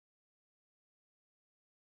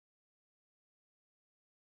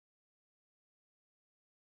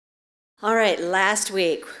All right, last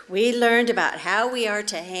week we learned about how we are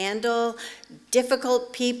to handle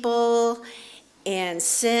difficult people and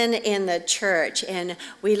sin in the church. And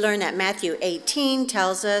we learned that Matthew 18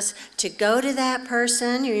 tells us to go to that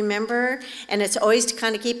person, you remember? And it's always to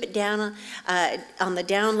kind of keep it down on the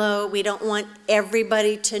down low. We don't want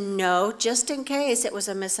everybody to know, just in case it was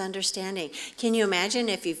a misunderstanding. Can you imagine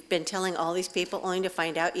if you've been telling all these people only to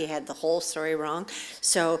find out you had the whole story wrong?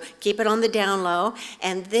 So keep it on the down low.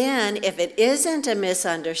 And then if it isn't a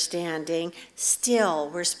misunderstanding, still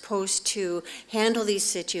we're supposed to handle these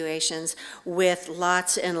situations with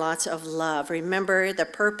lots and lots of love. Remember, the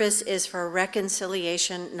purpose is for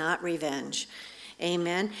reconciliation, not revenge.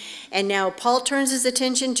 Amen. And now Paul turns his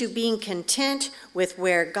attention to being content with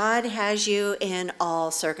where God has you in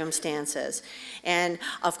all circumstances. And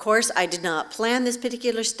of course, I did not plan this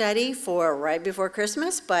particular study for right before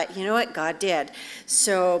Christmas, but you know what? God did.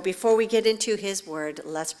 So before we get into his word,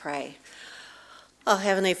 let's pray. Oh,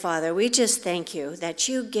 Heavenly Father, we just thank you that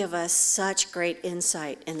you give us such great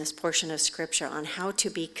insight in this portion of Scripture on how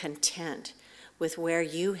to be content with where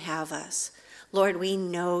you have us. Lord, we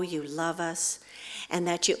know you love us and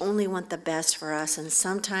that you only want the best for us, and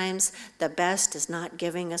sometimes the best is not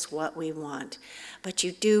giving us what we want. But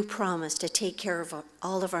you do promise to take care of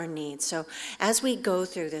all of our needs. So as we go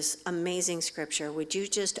through this amazing Scripture, would you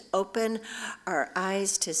just open our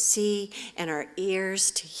eyes to see and our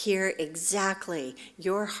ears to hear exactly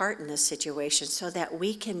your heart in this situation so that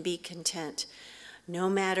we can be content no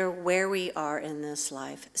matter where we are in this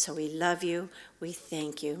life. So we love you, we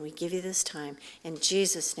thank you, we give you this time. In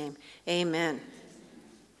Jesus' name, amen.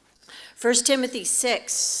 1 Timothy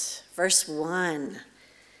 6, verse 1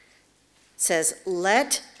 says,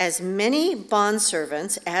 "Let as many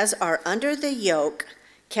bondservants as are under the yoke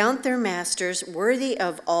count their masters worthy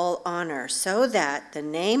of all honor, so that the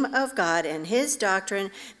name of God and his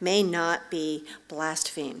doctrine may not be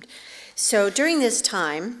blasphemed." So during this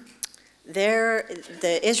time,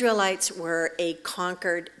 the Israelites were a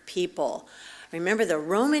conquered people. Remember, the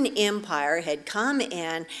Roman Empire had come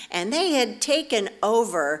in and they had taken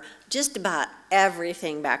over just about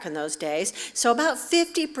everything back in those days. So about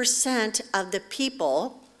 50% of the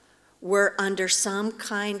people were under some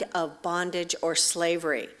kind of bondage or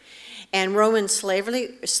slavery. And Roman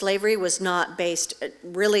slavery was not based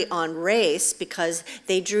really on race, because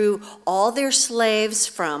they drew all their slaves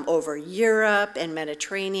from over Europe and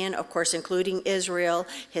Mediterranean, of course, including Israel,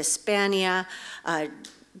 Hispania,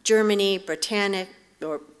 Germany, Britannia,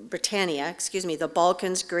 the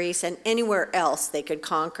Balkans, Greece, and anywhere else they could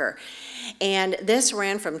conquer. And this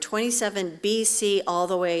ran from 27 BC all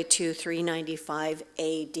the way to 395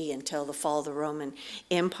 AD until the fall of the Roman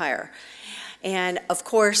Empire. And of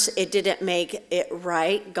course, it didn't make it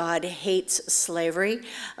right. God hates slavery,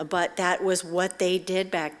 but that was what they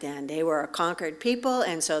did back then. They were a conquered people,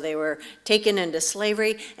 and so they were taken into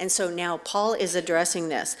slavery. And so now Paul is addressing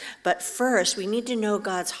this. But first, we need to know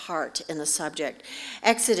God's heart in the subject.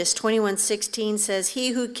 Exodus 21:16 says, "He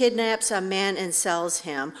who kidnaps a man and sells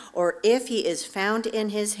him, or if he is found in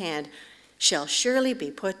his hand, shall surely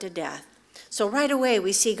be put to death." So right away,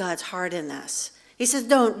 we see God's heart in this. He says,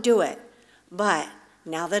 don't do it. But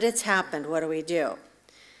now that it's happened, what do we do?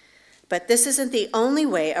 But this isn't the only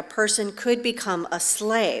way a person could become a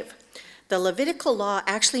slave. The Levitical law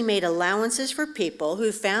actually made allowances for people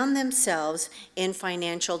who found themselves in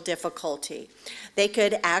financial difficulty. They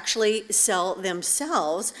could actually sell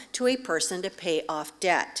themselves to a person to pay off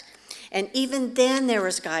debt. And even then there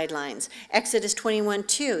was guidelines. Exodus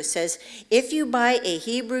 21:2 says, "If you buy a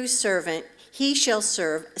Hebrew servant, he shall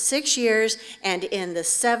serve 6 years, and in the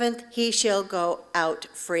 7th he shall go out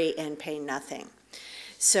free and pay nothing."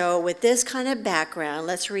 So with this kind of background,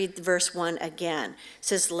 let's read verse 1 again. It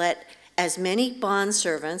says, "Let as many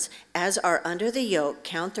bondservants as are under the yoke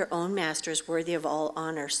count their own masters worthy of all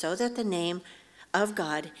honor, so that the name of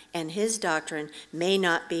God and his doctrine may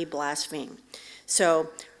not be blasphemed." So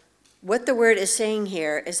what the word is saying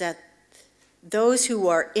here is that those who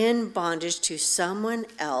are in bondage to someone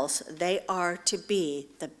else, they are to be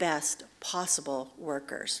the best possible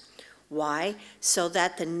workers. Why? So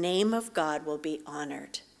that the name of God will be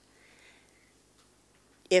honored.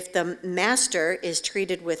 If the master is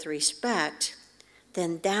treated with respect,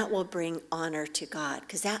 then that will bring honor to God,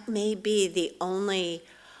 because that may be the only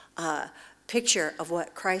picture of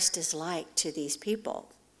what Christ is like to these people.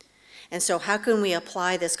 And so how can we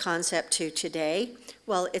apply this concept to today?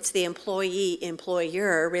 Well, it's the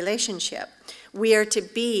employee-employer relationship. We are to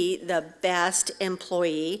be the best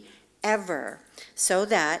employee ever, so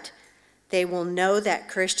that they will know that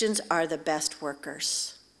Christians are the best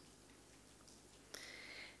workers.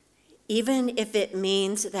 even if it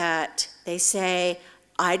means that they say,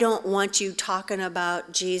 I don't want you talking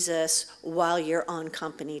about Jesus while you're on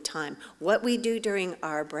company time. What we do during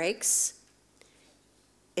our breaks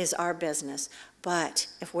is our business. But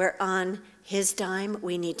if we're on his dime,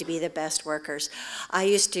 we need to be the best workers. I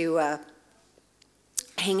used to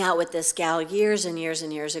hang out with this gal years and years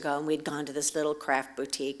and years ago, and we'd gone to this little craft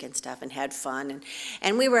boutique and stuff and had fun,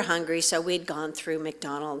 and we were hungry, so we'd gone through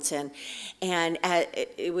McDonald's, and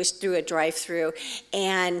it was through a drive-through,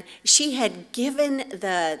 and she had given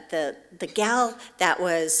the gal that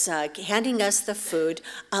was handing us the food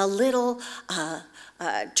a little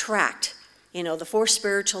tract, you know, the 4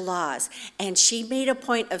 spiritual laws, and she made a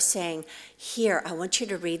point of saying, here, I want you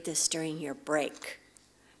to read this during your break.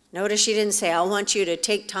 Notice she didn't say, I want you to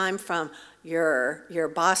take time from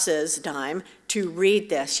your boss's dime to read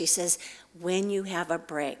this. She says, when you have a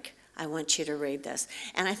break, I want you to read this.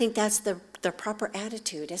 And I think that's the proper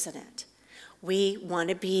attitude, isn't it? We want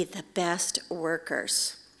to be the best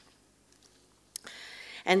workers.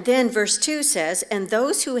 And then verse 2 says, and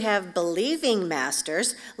those who have believing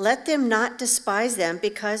masters, let them not despise them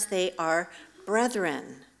because they are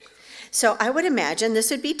brethren. So I would imagine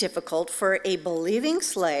this would be difficult for a believing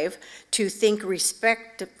slave to think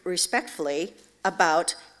respectfully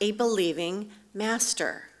about a believing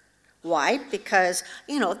master. Why? Because,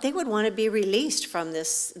 you know, they would want to be released from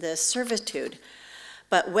this servitude.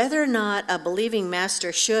 But whether or not a believing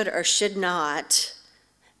master should or should not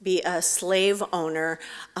be a slave owner,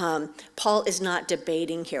 Paul is not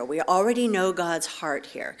debating here. We already know God's heart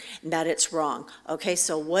here, and that it's wrong. Okay,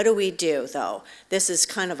 so what do we do, though? This is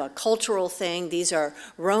kind of a cultural thing. These are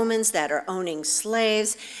Romans that are owning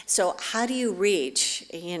slaves. So how do you reach,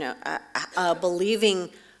 you know, a believing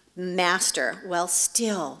master? Well,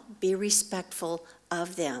 still be respectful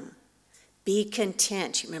of them. Be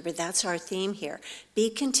content. Remember, that's our theme here. Be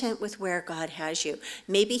content with where God has you.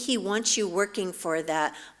 Maybe he wants you working for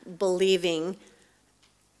that believing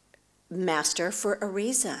master for a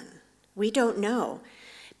reason. We don't know,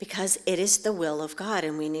 because it is the will of God,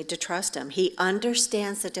 and we need to trust him. He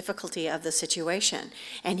understands the difficulty of the situation,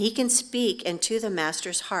 and he can speak into the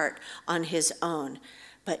master's heart on his own.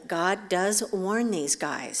 But God does warn these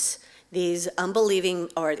guys, these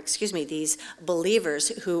these believers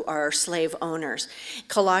who are slave owners.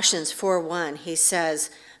 Colossians 4:1, he says,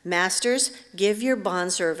 masters, give your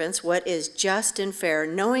bondservants what is just and fair,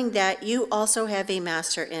 knowing that you also have a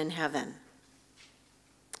master in heaven.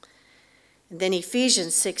 And then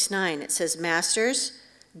Ephesians 6:9, it says, masters,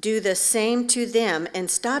 do the same to them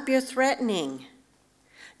and stop your threatening,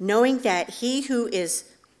 knowing that he who is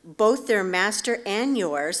both their master and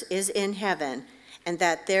yours is in heaven, and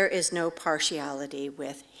that there is no partiality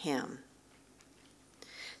with him.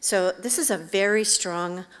 So this is a very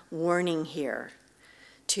strong warning here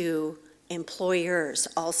to employers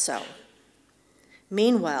also.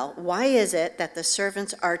 Meanwhile, why is it that the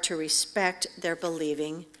servants are to respect their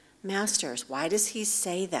believing masters? Why does he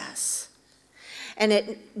say this? And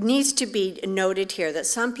it needs to be noted here that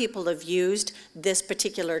some people have used this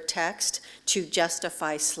particular text to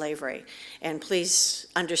justify slavery. And please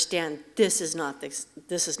understand, this is not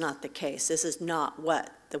the case. This is not what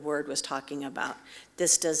the word was talking about.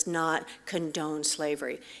 This does not condone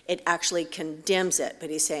slavery. It actually condemns it. But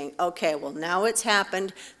he's saying, okay, well, now it's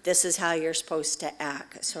happened. This is how you're supposed to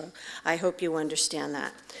act. So I hope you understand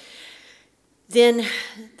that. Then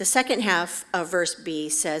the second half of verse B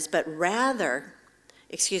says, verse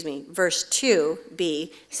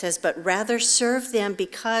 2b says, but rather serve them,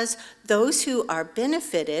 because those who are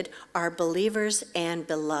benefited are believers and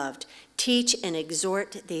beloved. Teach and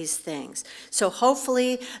exhort these things. So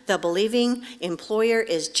hopefully the believing employer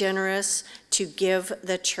is generous to give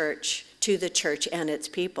the church, to the church and its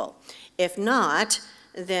people. If not,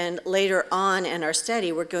 then later on in our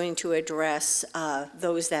study, we're going to address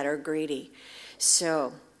those that are greedy.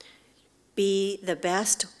 So be the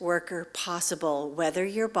best worker possible, whether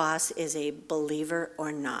your boss is a believer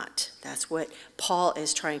or not. That's what Paul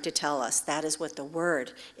is trying to tell us. That is what the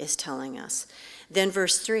word is telling us. Then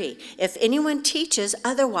verse 3, if anyone teaches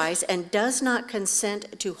otherwise and does not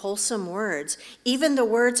consent to wholesome words, even the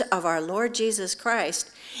words of our Lord Jesus Christ,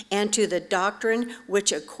 and to the doctrine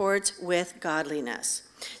which accords with godliness.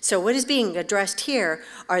 So what is being addressed here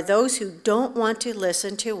are those who don't want to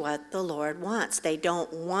listen to what the Lord wants. They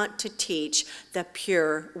don't want to teach the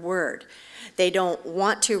pure word. They don't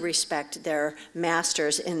want to respect their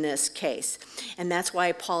masters in this case. And that's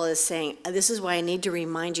why Paul is saying, this is why I need to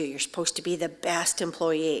remind you, you're supposed to be the best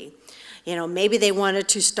employee. You know, maybe they wanted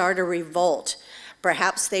to start a revolt.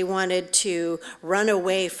 Perhaps they wanted to run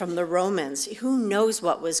away from the Romans. Who knows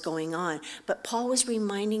what was going on? But Paul was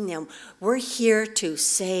reminding them, we're here to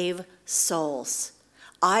save souls.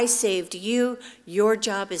 I saved you. Your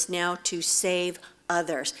job is now to save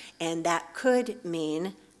others. And that could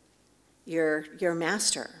mean your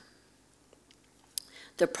master.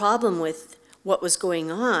 The problem with what was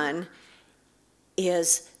going on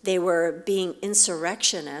is they were being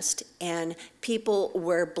insurrectionist, and people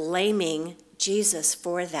were blaming Jesus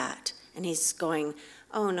for that. And he's going,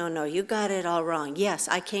 oh, no, you got it all wrong. Yes,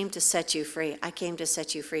 I came to set you free. I came to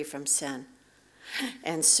set you free from sin.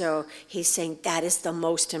 And so he's saying that is the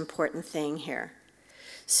most important thing here.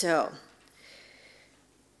 So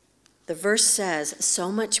the verse says,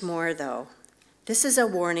 so much more though. This is a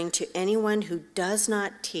warning to anyone who does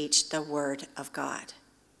not teach the word of God,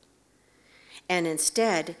 and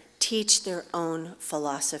instead teach their own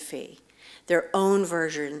philosophy, their own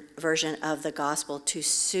version of the gospel to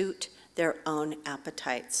suit their own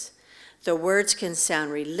appetites. The words can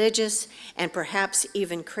sound religious and perhaps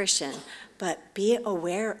even Christian, but be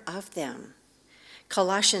aware of them.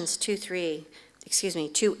 Colossians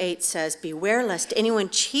 2:8 says, beware lest anyone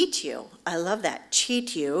cheat you. I love that,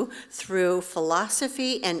 cheat you through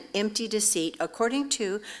philosophy and empty deceit, according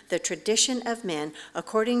to the tradition of men,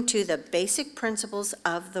 according to the basic principles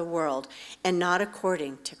of the world, and not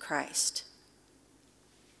according to Christ.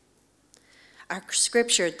 Our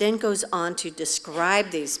scripture then goes on to describe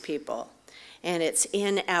these people, and it's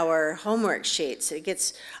in our homework sheets. It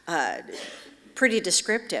gets pretty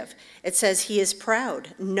descriptive. It says, he is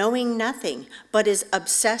proud, knowing nothing, but is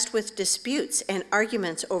obsessed with disputes and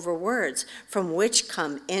arguments over words, from which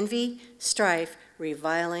come envy, strife,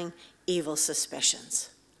 reviling, evil suspicions.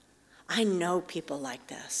 I know people like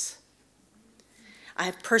this.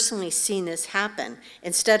 I've personally seen this happen.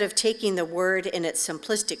 Instead of taking the word in its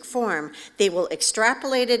simplistic form, they will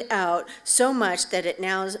extrapolate it out so much that it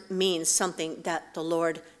now means something that the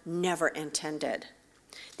Lord never intended.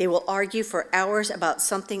 They will argue for hours about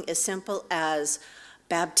something as simple as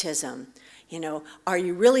baptism. Are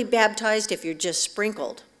you really baptized if you're just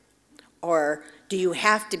sprinkled? Or do you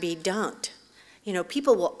have to be dunked?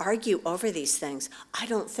 People will argue over these things. I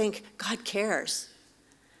don't think God cares.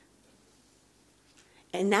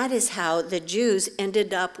 And that is how the Jews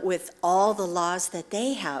ended up with all the laws that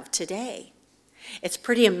they have today. It's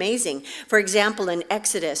pretty amazing. For example, in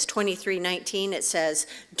Exodus 23:19, it says,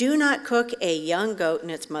 do not cook a young goat in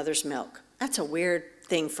its mother's milk. That's a weird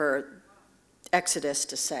thing for Exodus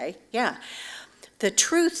to say. Yeah. The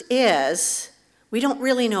truth is, we don't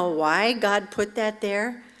really know why God put that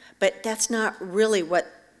there, but that's not really what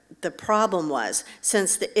the problem was,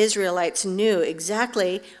 since the Israelites knew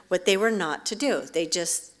exactly what they were not to do.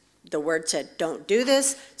 The word said, don't do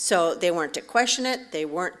this, so they weren't to question it. They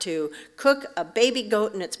weren't to cook a baby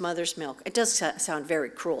goat in its mother's milk. It does sound very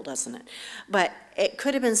cruel, doesn't it? But it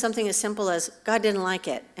could have been something as simple as God didn't like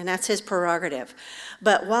it, and that's his prerogative.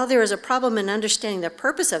 But while there is a problem in understanding the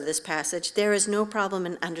purpose of this passage, there is no problem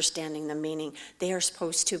in understanding the meaning. They are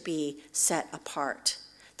supposed to be set apart.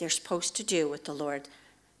 They're supposed to do what the Lord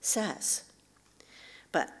says.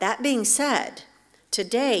 But that being said,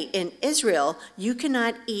 today in Israel, you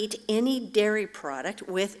cannot eat any dairy product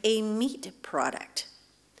with a meat product.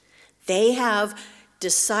 They have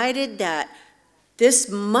decided that this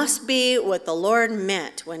must be what the Lord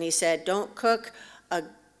meant when he said, don't cook a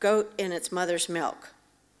goat in its mother's milk.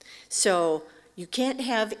 So you can't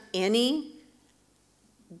have any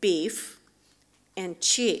beef and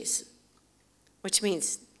cheese, which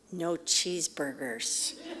means no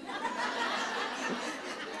cheeseburgers.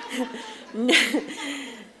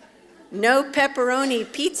 No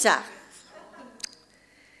pepperoni pizza.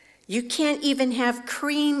 You can't even have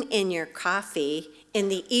cream in your coffee in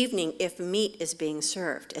the evening if meat is being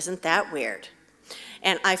served. Isn't that weird?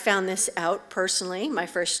 And I found this out personally. My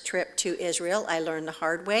first trip to Israel, I learned the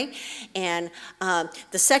hard way. And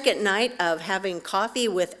the second night of having coffee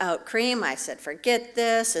without cream, I said, forget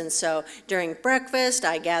this. And so during breakfast,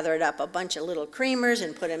 I gathered up a bunch of little creamers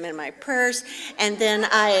and put them in my purse. And then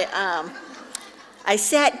I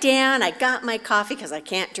sat down, I got my coffee because I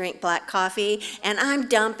can't drink black coffee, and I'm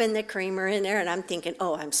dumping the creamer in there, and I'm thinking,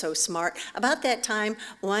 oh, I'm so smart. About that time,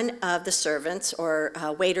 one of the servants or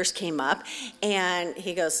waiters came up, and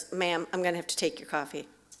he goes, ma'am, I'm going to have to take your coffee.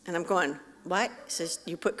 And I'm going, what? He says,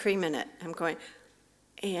 you put cream in it. I'm going,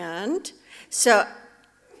 and? So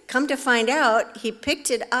come to find out, he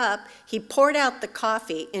picked it up, he poured out the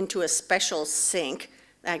coffee into a special sink.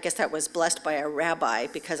 I guess that was blessed by a rabbi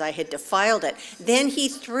because I had defiled it. Then he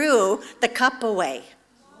threw the cup away.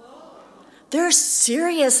 they're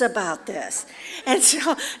serious about this. And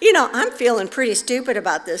so, I'm feeling pretty stupid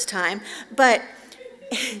about this time, but,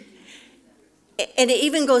 and it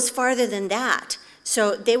even goes farther than that.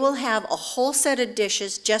 So they will have a whole set of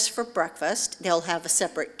dishes just for breakfast. They'll have a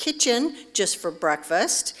separate kitchen just for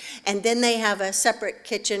breakfast. And then they have a separate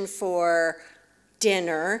kitchen for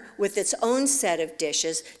dinner with its own set of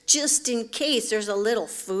dishes, just in case there's a little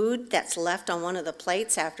food that's left on one of the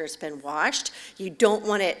plates after it's been washed. You don't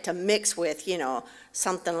want it to mix with,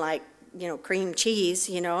 something like, cream cheese,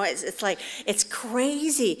 It's like, it's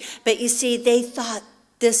crazy. But you see, they thought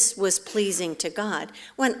this was pleasing to God,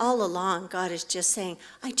 when all along God is just saying,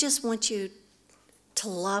 I just want you to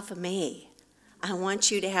love me. I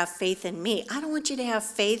want you to have faith in me. I don't want you to have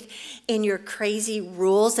faith in your crazy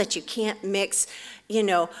rules that you can't mix,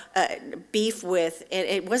 beef with.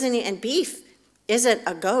 It wasn't, and beef isn't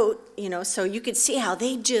a goat, so you could see how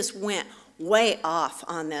they just went way off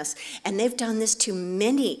on this. And they've done this to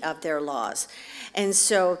many of their laws. And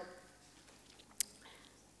so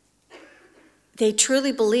they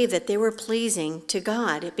truly believed that they were pleasing to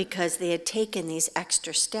God because they had taken these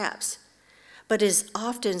extra steps. But it is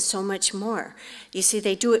often so much more. You see,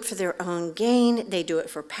 they do it for their own gain, they do it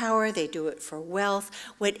for power, they do it for wealth.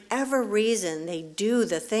 Whatever reason they do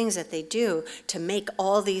the things that they do to make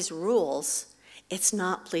all these rules, it's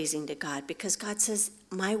not pleasing to God, because God says,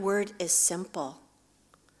 my word is simple.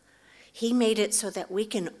 He made it so that we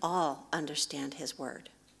can all understand his word.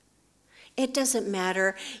 It doesn't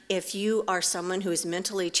matter if you are someone who is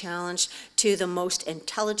mentally challenged to the most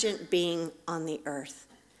intelligent being on the earth.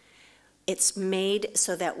 It's made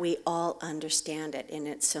so that we all understand it in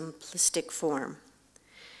its simplistic form.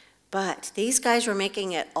 But these guys were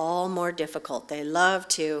making it all more difficult. They love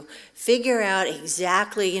to figure out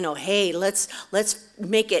exactly, hey, let's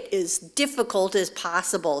make it as difficult as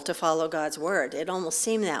possible to follow God's word. It almost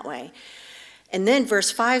seemed that way. And then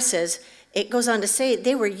verse 5 says, it goes on to say,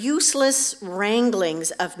 they were useless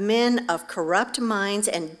wranglings of men of corrupt minds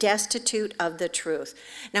and destitute of the truth.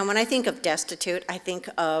 Now, when I think of destitute, I think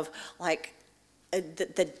of like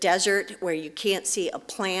the desert where you can't see a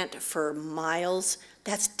plant for miles.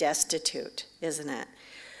 That's destitute, isn't it?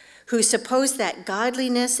 Who suppose that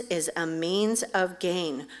godliness is a means of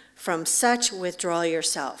gain. From such withdraw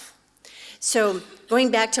yourself. So going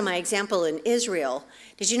back to my example in Israel,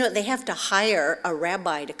 did you know they have to hire a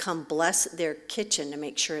rabbi to come bless their kitchen to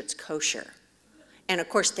make sure it's kosher? And of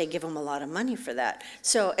course, they give them a lot of money for that.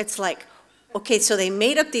 So it's like, okay, so they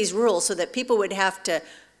made up these rules so that people would have to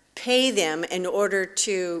pay them in order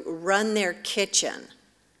to run their kitchen.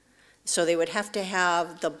 So they would have to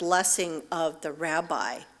have the blessing of the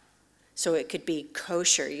rabbi so it could be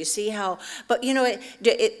kosher. You see how, but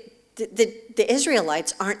the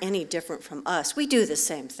Israelites aren't any different from us. We do the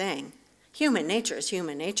same thing. Human nature is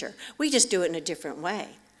human nature. We just do it in a different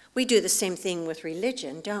way. We do the same thing with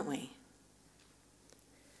religion, don't we?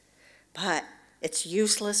 But it's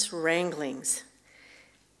useless wranglings.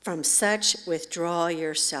 From such withdraw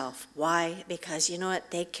yourself. Why? Because you know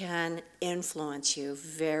what? They can influence you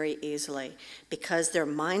very easily because their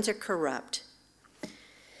minds are corrupt.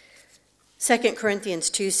 2 Corinthians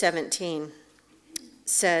 2:17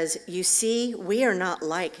 says, you see, we are not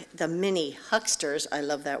like the many hucksters, I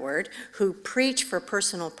love that word, who preach for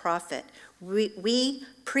personal profit. We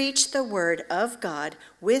preach the word of God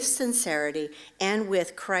with sincerity and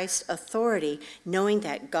with Christ's authority, knowing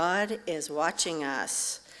that God is watching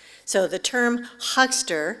us. So the term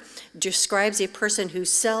huckster describes a person who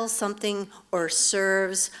sells something or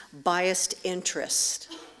serves biased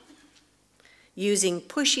interest, using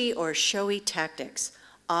pushy or showy tactics,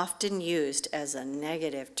 often used as a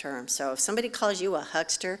negative term. So if somebody calls you a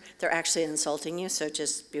huckster, they're actually insulting you, so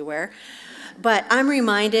just beware. But I'm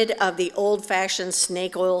reminded of the old-fashioned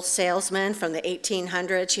snake oil salesmen from the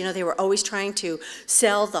 1800s. They were always trying to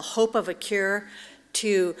sell the hope of a cure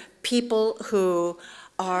to people who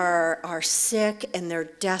are sick and they're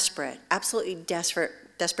desperate, absolutely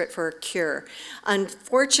desperate for a cure.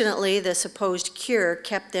 Unfortunately, the supposed cure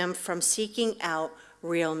kept them from seeking out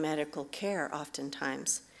real medical care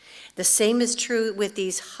oftentimes. The same is true with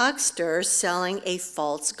these hucksters selling a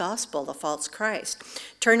false gospel, the false Christ,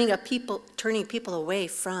 turning people away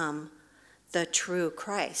from the true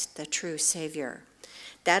Christ, the true Savior.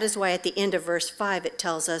 That is why at the end of verse 5 it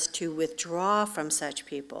tells us to withdraw from such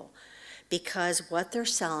people, because what they're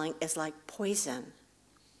selling is like poison.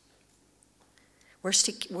 We're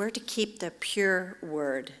to keep the pure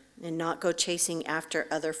word and not go chasing after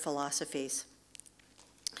other philosophies.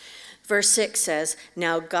 Verse 6 says,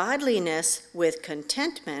 now godliness with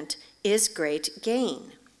contentment is great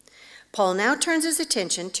gain. Paul now turns his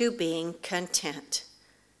attention to being content.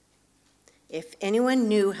 If anyone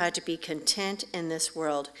knew how to be content in this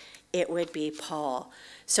world, it would be Paul.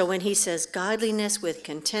 So when he says godliness with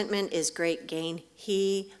contentment is great gain,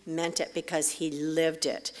 he meant it because he lived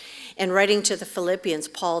it. In writing to the Philippians,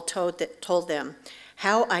 Paul told them,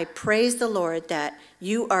 "How I praise the Lord that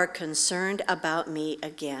you are concerned about me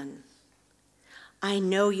again. I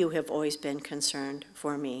know you have always been concerned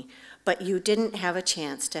for me, but you didn't have a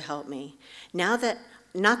chance to help me.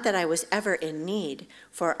 Not that I was ever in need,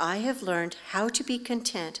 for I have learned how to be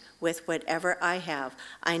content with whatever I have.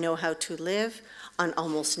 I know how to live on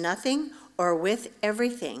almost nothing or with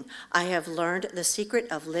everything. I have learned the secret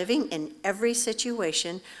of living in every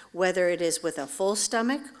situation, whether it is with a full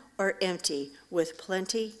stomach or empty, with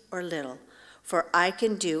plenty or little. For I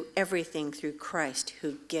can do everything through Christ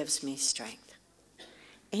who gives me strength."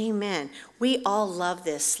 Amen. We all love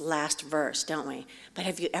this last verse, don't we? But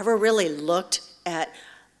have you ever really looked at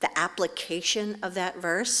the application of that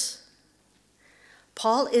verse?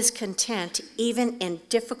 Paul is content even in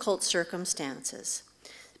difficult circumstances.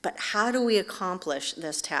 But how do we accomplish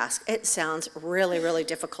this task? It sounds really, really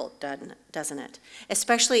difficult, doesn't it?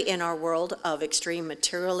 Especially in our world of extreme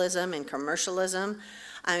materialism and commercialism.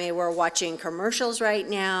 I mean, we're watching commercials right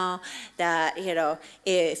now that,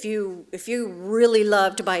 if you're really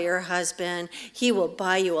loved by your husband, he will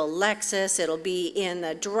buy you a Lexus. It'll be in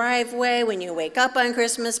the driveway when you wake up on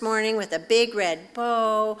Christmas morning with a big red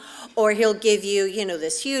bow, or he'll give you,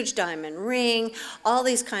 this huge diamond ring, all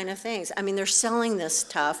these kind of things. I mean, they're selling this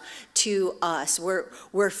stuff to us.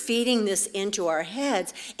 We're feeding this into our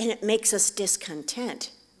heads, and it makes us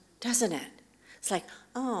discontent, doesn't it? It's like,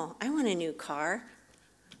 oh, I want a new car.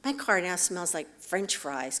 My car now smells like French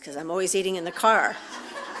fries because I'm always eating in the car.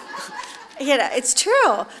 It's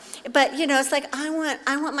true. But, it's like I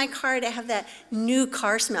want my car to have that new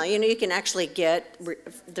car smell. You can actually get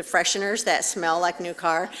the fresheners that smell like new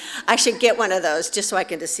car. I should get one of those just so I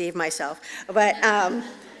can deceive myself. But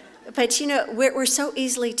we're so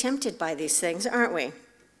easily tempted by these things, aren't we?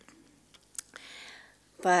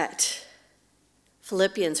 But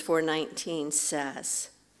Philippians 4:19 says,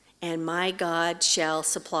 "And my God shall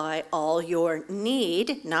supply all your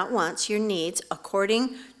need," not wants, your needs,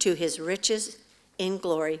 "according to his riches in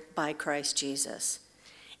glory by Christ Jesus."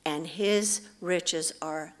 And his riches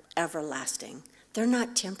are everlasting. They're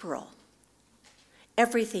not temporal.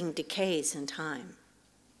 Everything decays in time.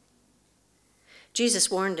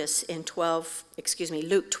 Jesus warned us in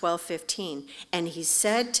Luke 12:15, "And he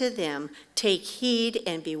said to them, take heed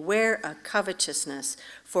and beware of covetousness,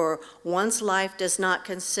 for one's life does not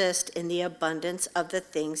consist in the abundance of the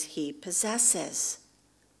things he possesses."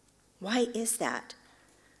 Why is that?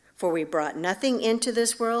 "For we brought nothing into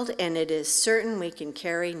this world, and it is certain we can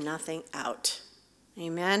carry nothing out."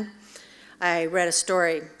 Amen. I read a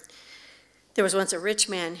story. There was once a rich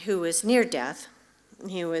man who was near death.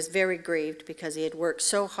 He was very grieved because he had worked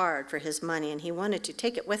so hard for his money, and he wanted to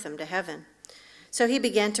take it with him to heaven. So he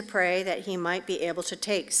began to pray that he might be able to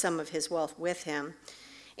take some of his wealth with him.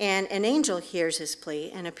 And an angel hears his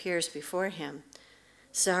plea and appears before him.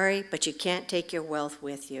 "Sorry, but you can't take your wealth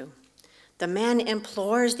with you." The man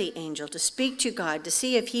implores the angel to speak to God to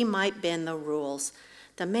see if he might bend the rules.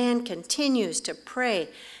 The man continues to pray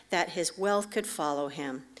that his wealth could follow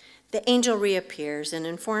him. The angel reappears and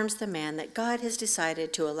informs the man that God has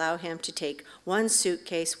decided to allow him to take one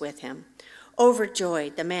suitcase with him.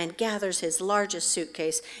 Overjoyed, the man gathers his largest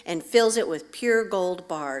suitcase and fills it with pure gold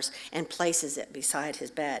bars and places it beside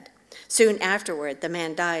his bed. Soon afterward, the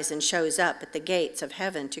man dies and shows up at the gates of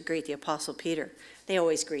heaven to greet the Apostle Peter. They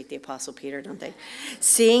always greet the Apostle Peter, don't they?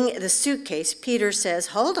 Seeing the suitcase, Peter says,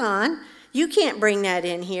 "Hold on, you can't bring that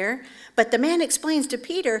in here." But the man explains to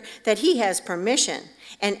Peter that he has permission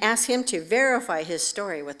and asks him to verify his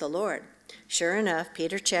story with the Lord. Sure enough,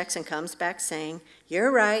 Peter checks and comes back saying,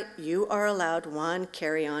 "You're right, you are allowed one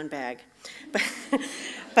carry-on bag.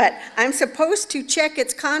 But I'm supposed to check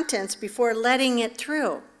its contents before letting it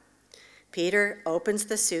through." Peter opens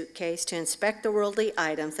the suitcase to inspect the worldly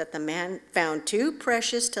items that the man found too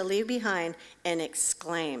precious to leave behind and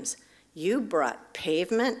exclaims, "You brought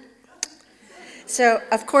pavement?" So,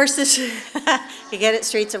 of course, this, you get it,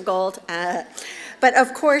 streets of gold. But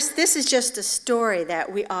of course, this is just a story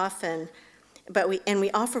that we often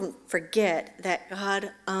forget that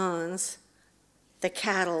God owns the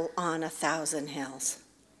cattle on 1,000 hills.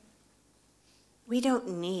 We don't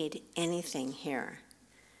need anything here.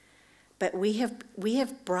 But we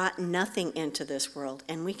have brought nothing into this world,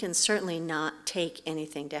 and we can certainly not take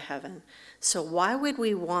anything to heaven. So why would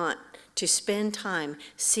we want to spend time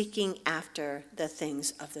seeking after the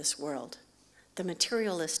things of this world, the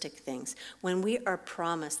materialistic things, when we are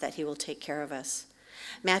promised that he will take care of us?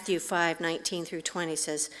 Matthew 5:19 through 20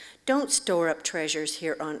 says, "Don't store up treasures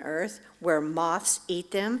here on earth where moths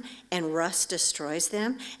eat them and rust destroys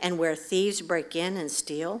them and where thieves break in and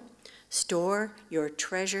steal. Store your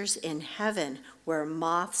treasures in heaven where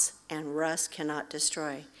moths and rust cannot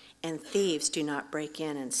destroy and thieves do not break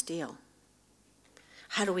in and steal."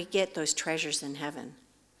 How do we get those treasures in heaven?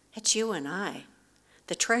 It's you and I.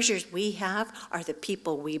 The treasures we have are the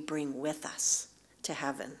people we bring with us to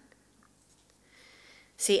heaven.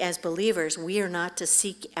 See, as believers, we are not to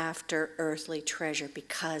seek after earthly treasure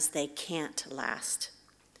because they can't last.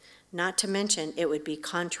 Not to mention, it would be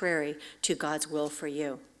contrary to God's will for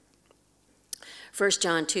you. 1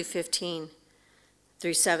 John 2:15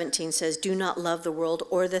 through 17 says, "Do not love the world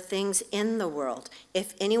or the things in the world.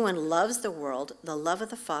 If anyone loves the world, the love of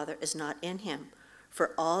the Father is not in him.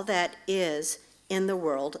 For all that is in the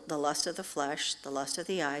world, the lust of the flesh, the lust of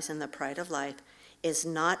the eyes, and the pride of life, is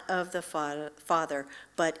not of the Father,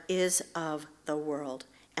 but is of the world.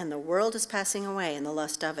 And the world is passing away and the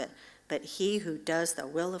lust of it, but he who does the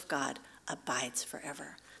will of God abides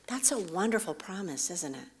forever." That's a wonderful promise,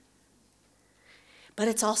 isn't it? But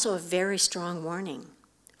it's also a very strong warning,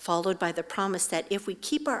 followed by the promise that if we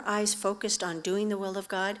keep our eyes focused on doing the will of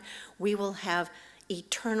God, we will have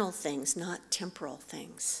eternal things, not temporal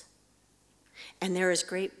things. And there is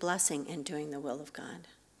great blessing in doing the will of God.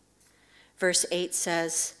 Verse 8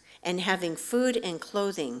 says, "And having food and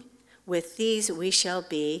clothing, with these we shall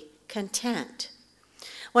be content."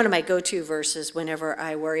 One of my go-to verses whenever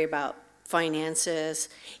I worry about finances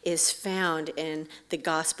is found in the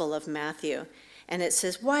Gospel of Matthew. And it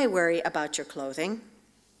says, "Why worry about your clothing?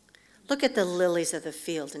 Look at the lilies of the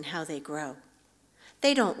field and how they grow.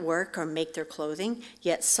 They don't work or make their clothing,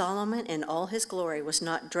 yet Solomon in all his glory was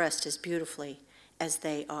not dressed as beautifully as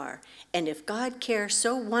they are. And if God cares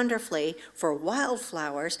so wonderfully for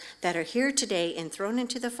wildflowers that are here today and thrown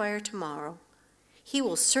into the fire tomorrow, he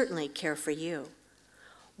will certainly care for you.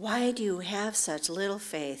 Why do you have such little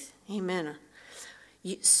faith?" Amen.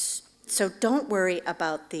 So don't worry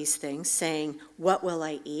about these things, saying, "What will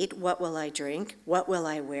I eat? What will I drink? What will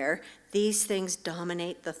I wear?" These things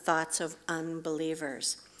dominate the thoughts of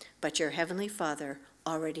unbelievers. But your heavenly Father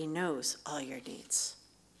already knows all your needs.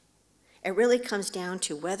 It really comes down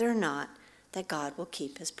to whether or not that God will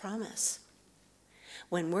keep his promise.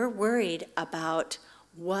 When we're worried about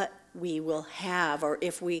what we will have or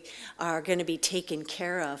if we are going to be taken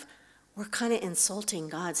care of, we're kind of insulting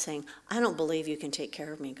God, saying, "I don't believe you can take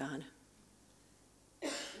care of me, God."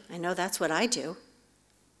 I know that's what I do.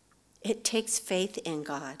 It takes faith in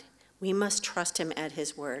God. We must trust him at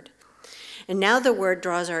his word. And now the word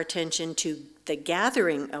draws our attention to the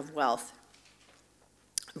gathering of wealth.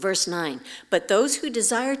 Verse 9, "But those who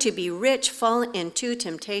desire to be rich fall into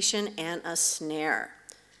temptation and a snare."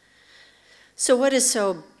 So what is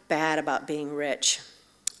so bad about being rich?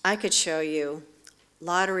 I could show you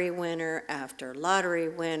lottery winner after lottery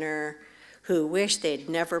winner who wish they'd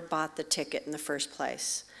never bought the ticket in the first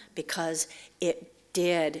place because it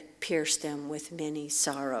did pierce them with many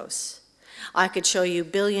sorrows. I could show you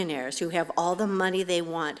billionaires who have all the money they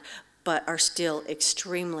want but are still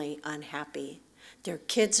extremely unhappy. Their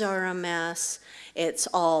kids are a mess. It's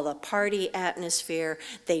all the party atmosphere.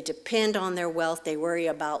 They depend on their wealth. They worry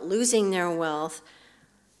about losing their wealth.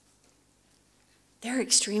 They're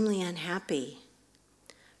extremely unhappy.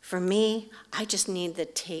 For me, I just need to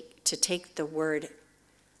take the word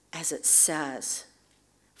as it says,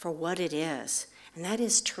 for what it is, and that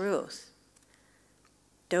is truth.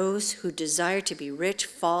 Those who desire to be rich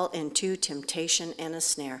fall into temptation and a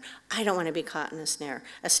snare. I don't want to be caught in a snare.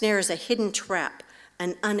 A snare is a hidden trap,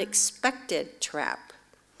 an unexpected trap.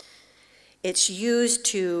 It's used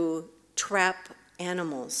to trap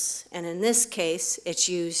animals, and in this case, it's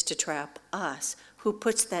used to trap us. Who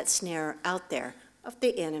puts that snare out there? Of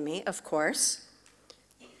the enemy, of course.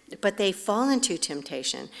 But they fall into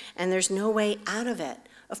temptation, and there's no way out of it.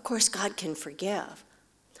 Of course, God can forgive,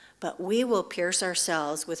 but we will pierce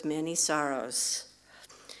ourselves with many sorrows.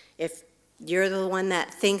 If you're the one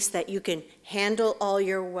that thinks that you can handle all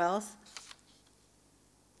your wealth,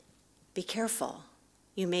 be careful.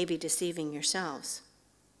 You may be deceiving yourselves.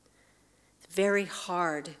 It's very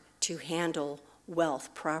hard to handle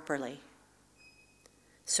wealth properly.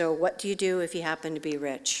 So what do you do if you happen to be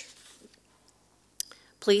rich?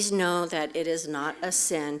 Please know that it is not a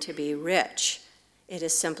sin to be rich. It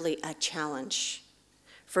is simply a challenge.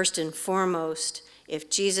 First and foremost, if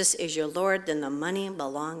Jesus is your Lord, then the money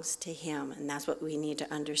belongs to him, and that's what we need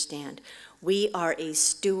to understand. We are a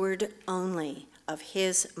steward only of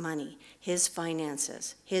his money, his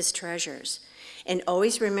finances, his treasures. And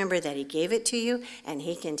always remember that he gave it to you, and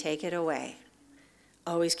he can take it away.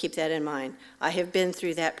 always keep that in mind. I have been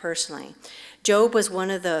through that personally. Job was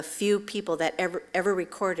one of the few people that ever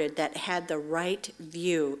recorded that had the right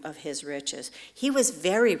view of his riches. He was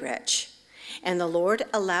very rich, and the Lord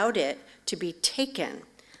allowed it to be taken.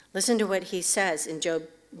 Listen to what he says in Job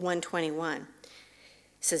 121.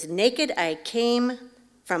 He says, "Naked I came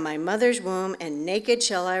from my mother's womb, and naked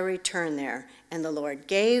shall I return there. And the Lord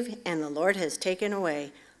gave, and the Lord has taken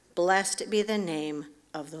away. Blessed be the name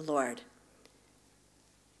of the Lord."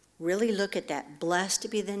 Really look at that. Blessed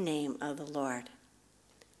be the name of the Lord.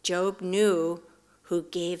 Job knew who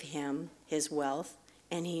gave him his wealth,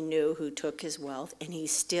 and he knew who took his wealth, and he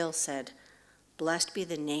still said, "Blessed be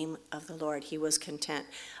the name of the Lord." He was content.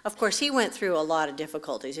 Of course, he went through a lot of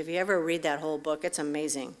difficulties. If you ever read that whole book, it's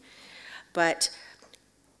amazing. But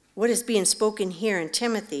what is being spoken here in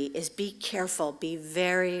Timothy is be careful. Be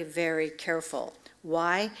very, very careful.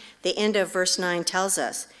 Why? The end of verse 9 tells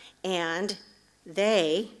us, "And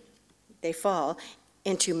they fall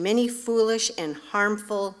into many foolish and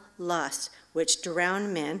harmful lusts, which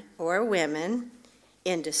drown men or women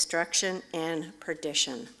in destruction and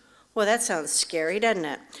perdition." Well, that sounds scary, doesn't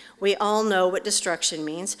it? We all know what destruction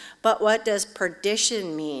means, but what does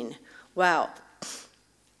perdition mean? Wow.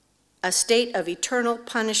 A state of eternal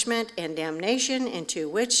punishment and damnation into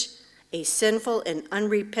which a sinful and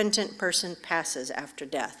unrepentant person passes after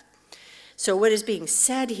death. So what is being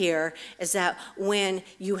said here is that when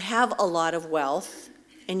you have a lot of wealth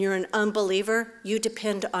and you're an unbeliever, you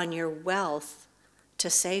depend on your wealth to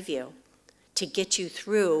save you, to get you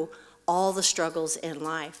through all the struggles in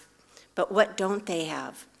life. But what don't they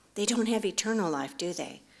have? They don't have eternal life, do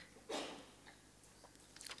they?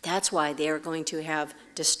 That's why they are going to have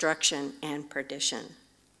destruction and perdition.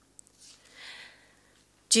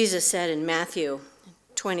 Jesus said in Matthew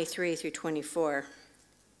 23 through 24,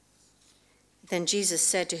 "Then Jesus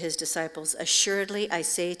said to his disciples, 'Assuredly I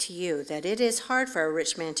say to you that it is hard for a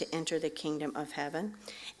rich man to enter the kingdom of heaven.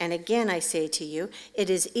 And again I say to you, it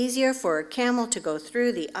is easier for a camel to go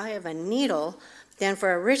through the eye of a needle than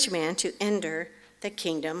for a rich man to enter the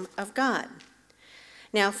kingdom of God.'"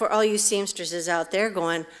 Now, for all you seamstresses out there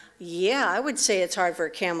going, "Yeah, I would say it's hard for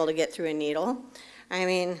a camel to get through a needle. I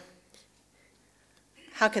mean,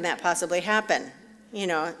 how can that possibly happen? You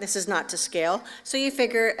know, this is not to scale." So you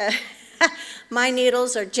figure, my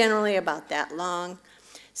needles are generally about that long.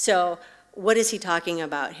 So what is he talking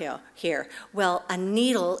about here? Well, a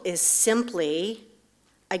needle is simply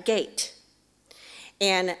a gate.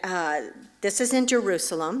 And this is in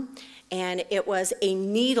Jerusalem, and it was a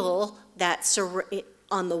needle that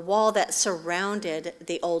on the wall that surrounded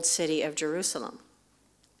the old city of Jerusalem.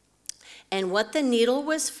 And what the needle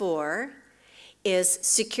was for is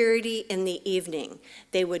security in the evening.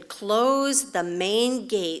 They would close the main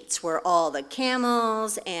gates where all the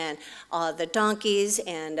camels and the donkeys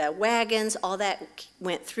and wagons, all that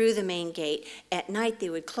went through the main gate. At night they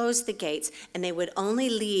would close the gates, and they would only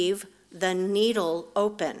leave the needle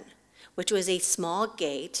open, which was a small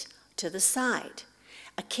gate to the side.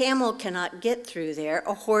 A camel cannot get through there.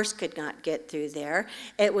 A horse could not get through there.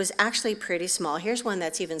 It was actually pretty small. Here's one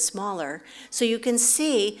that's even smaller. So you can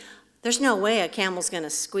see there's no way a camel's going to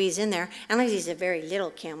squeeze in there, unless he's a very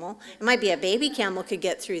little camel. It might be a baby camel could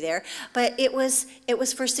get through there, but it was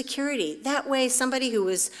for security. That way, somebody who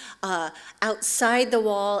was outside the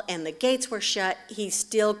wall and the gates were shut, he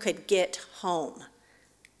still could get home.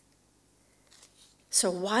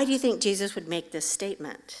 So why do you think Jesus would make this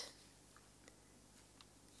statement?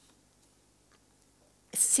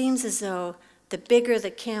 It seems as though the bigger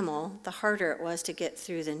the camel, the harder it was to get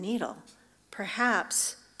through the needle.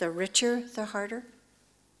 Perhaps the richer, the harder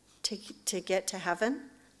to get to heaven,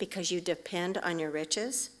 because you depend on your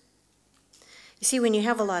riches. You see, when you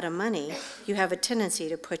have a lot of money, you have a tendency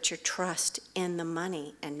to put your trust in the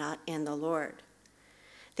money and not in the Lord.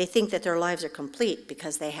 They think that their lives are complete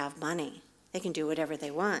because they have money. They can do whatever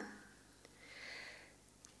they want.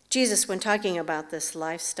 Jesus, when talking about this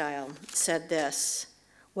lifestyle, said this,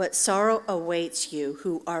 "What sorrow awaits you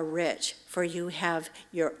who are rich, for you have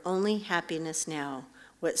your only happiness now.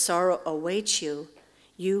 What sorrow awaits you,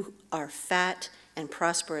 you are fat and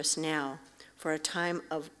prosperous now, for a time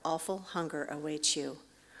of awful hunger awaits you.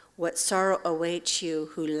 What sorrow awaits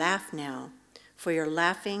you who laugh now, for your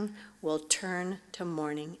laughing will turn to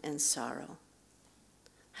mourning and sorrow."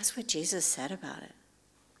 That's what Jesus said about it.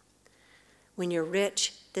 When you're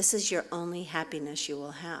rich, this is your only happiness you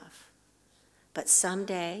will have. But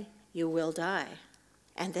someday you will die,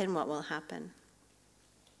 and then what will happen?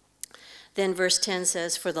 Then verse 10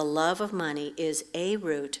 says, "For the love of money is a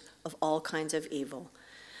root of all kinds of evil."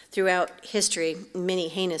 Throughout history, many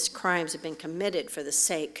heinous crimes have been committed for the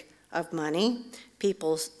sake of money.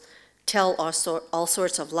 People tell all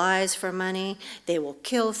sorts of lies for money. They will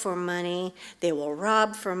kill for money. They will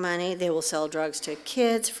rob for money. They will sell drugs to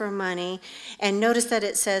kids for money. And notice that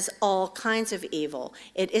it says all kinds of evil.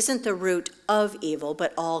 It isn't the root of evil,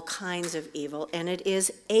 but all kinds of evil. And it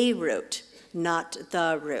is a root, not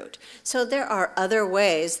the root. So there are other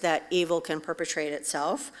ways that evil can perpetrate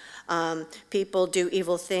itself. People do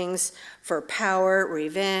evil things for power,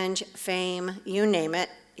 revenge, fame, you name it.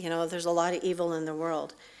 You know, there's a lot of evil in the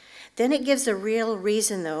world. Then it gives a real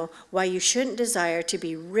reason, though, why you shouldn't desire to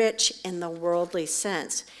be rich in the worldly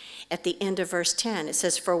sense. At the end of verse 10, it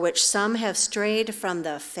says, "For which some have strayed from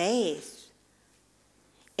the faith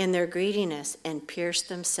in their greediness and pierced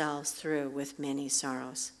themselves through with many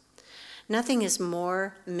sorrows." Nothing is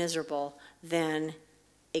more miserable than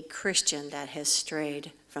a Christian that has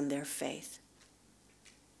strayed from their faith.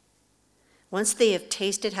 Once they have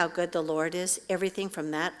tasted how good the Lord is, everything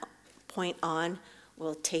from that point on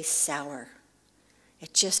will taste sour.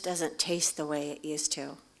 It just doesn't taste the way it used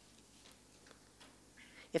to.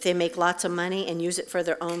 If they make lots of money and use it for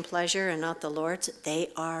their own pleasure and not the Lord's,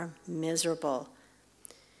 they are miserable.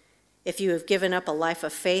 If you have given up a life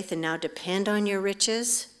of faith and now depend on your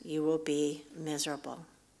riches, you will be miserable.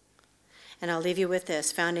 And I'll leave you with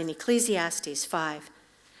this, found in Ecclesiastes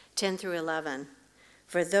 5:10 through 11.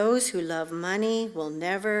 "For those who love money will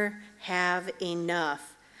never have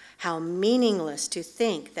enough. How meaningless to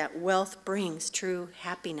think that wealth brings true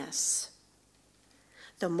happiness.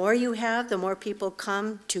 The more you have, the more people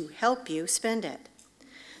come to help you spend it.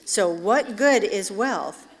 So what good is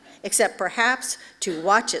wealth, except perhaps to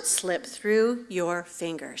watch it slip through your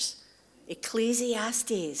fingers?"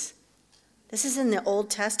 Ecclesiastes. This is in the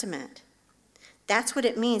Old Testament. That's what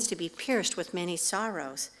it means to be pierced with many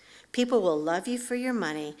sorrows. People will love you for your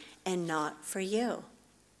money and not for you.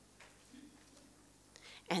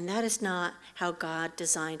 And that is not how God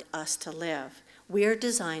designed us to live. We are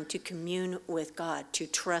designed to commune with God, to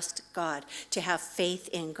trust God, to have faith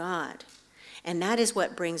in God. And that is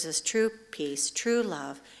what brings us true peace, true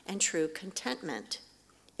love, and true contentment.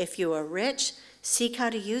 If you are rich, seek how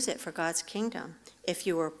to use it for God's kingdom. If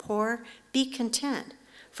you are poor, be content,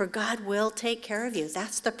 for God will take care of you.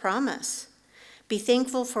 That's the promise. Be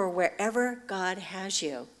thankful for wherever God has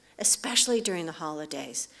you, especially during the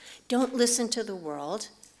holidays. Don't listen to the world.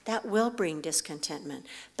 That will bring discontentment.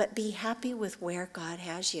 But be happy with where God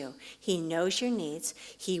has you. He knows your needs.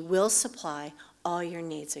 He will supply all your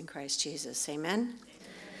needs in Christ Jesus. Amen?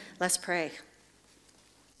 Let's pray.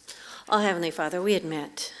 Oh, Heavenly Father, we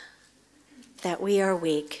admit that we are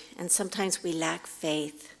weak and sometimes we lack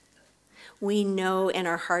faith. We know in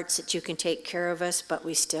our hearts that you can take care of us, but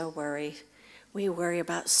we still worry. We worry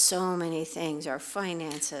about so many things, our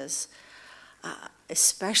finances,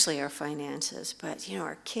 especially our finances, but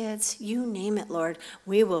our kids, you name it, Lord,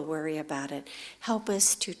 we will worry about it. Help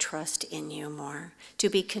us to trust in you more, to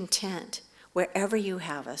be content wherever you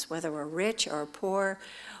have us, whether we're rich or poor,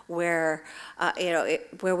 where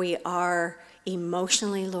we are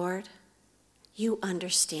emotionally, Lord. You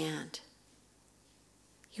understand.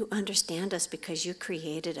 You understand us because you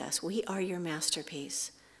created us. We are your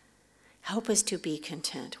masterpiece. Help us to be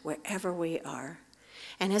content wherever we are.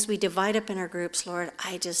 And as we divide up in our groups, Lord,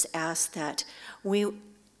 I just ask that we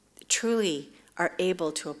truly are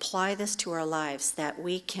able to apply this to our lives, that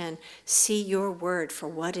we can see your word for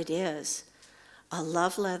what it is, a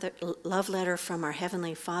love letter from our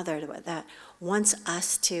Heavenly Father that wants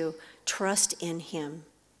us to trust in him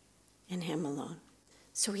alone.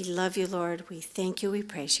 So we love you, Lord. We thank you. We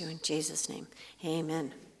praise you in Jesus' name.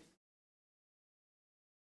 Amen.